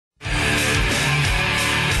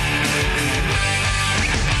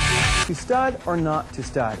To stud or not to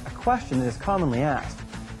stud? A question that is commonly asked.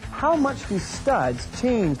 How much do studs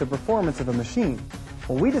change the performance of a machine?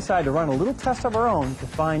 Well, we decided to run a little test of our own to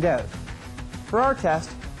find out. For our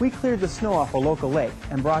test, we cleared the snow off a local lake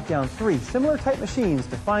and brought down 3 similar type machines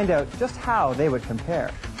to find out just how they would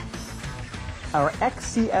compare. Our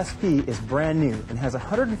XCSP is brand new and has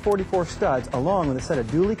 144 studs along with a set of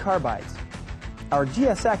dually carbides. Our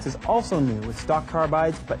GSX is also new with stock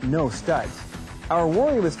carbides but no studs. Our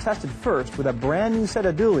Worry was tested first with a brand new set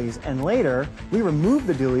of dualies, and later we removed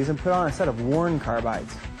the dualies and put on a set of worn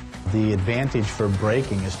carbides. The advantage for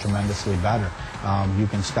braking is tremendously better. You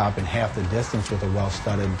can stop in half the distance with a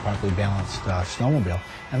well-studded, properly balanced snowmobile,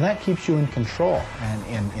 and that keeps you in control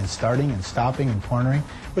and in starting and stopping and cornering,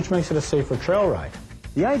 which makes it a safer trail ride.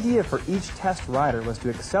 The idea for each test rider was to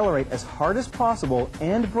accelerate as hard as possible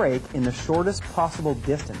and brake in the shortest possible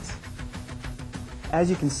distance. As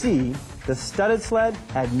you can see, the studded sled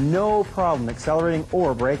had no problem accelerating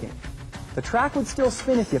or braking. The track would still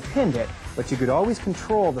spin if you pinned it, but you could always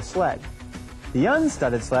control the sled. The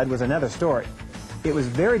unstudded sled was another story. It was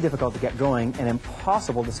very difficult to get going and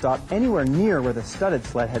impossible to stop anywhere near where the studded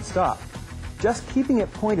sled had stopped. Just keeping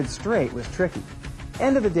it pointed straight was tricky.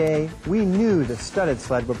 End of the day, we knew the studded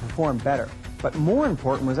sled would perform better, but more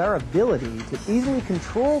important was our ability to easily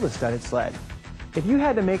control the studded sled. If you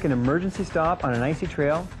had to make an emergency stop on an icy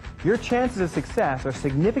trail, your chances of success are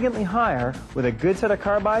significantly higher with a good set of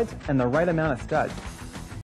carbides and the right amount of studs.